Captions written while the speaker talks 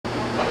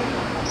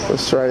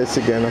Let's try this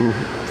again. I'm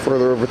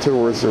further over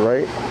towards the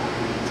right.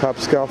 Top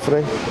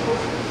scaffolding.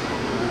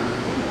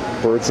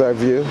 Bird's eye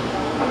view.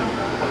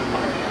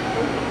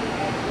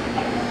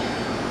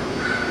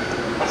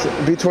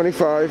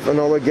 B-25,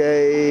 Enola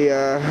Gay,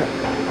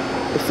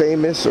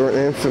 famous or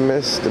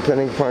infamous,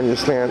 depending upon your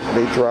slant.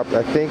 They dropped,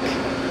 I think,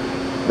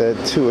 the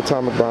 2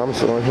 atomic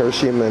bombs on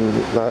Hiroshima and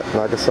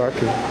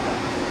Nagasaki.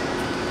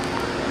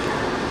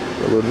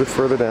 A little bit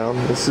further down.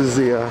 This is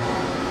the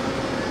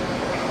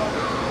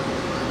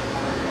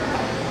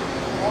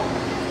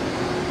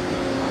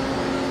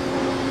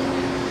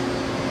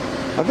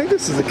I think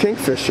this is the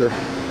Kingfisher.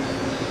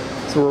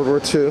 It's World War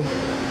II.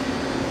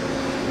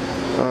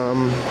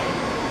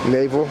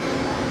 Naval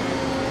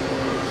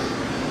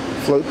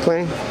float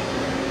plane,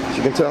 as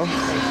you can tell.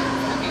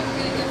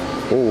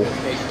 Oh,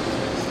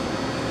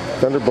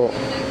 Thunderbolt.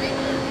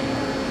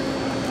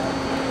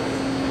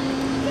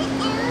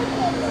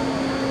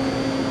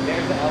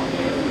 There's the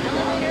elevator.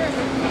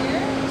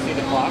 See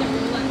the clock?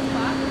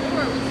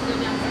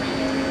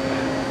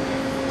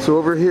 So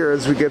over here,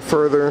 as we get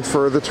further and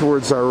further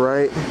towards our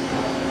right,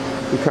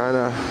 we kind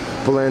of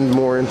blend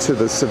more into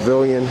the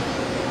civilian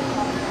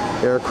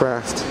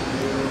aircraft.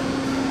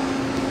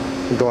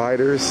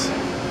 Gliders.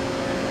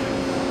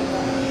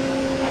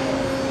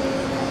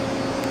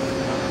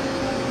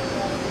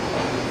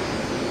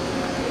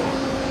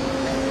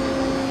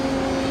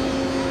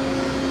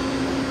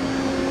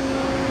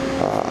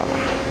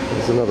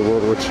 There's another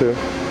World War II.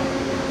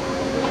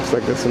 Looks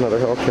like that's another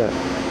Hellcat.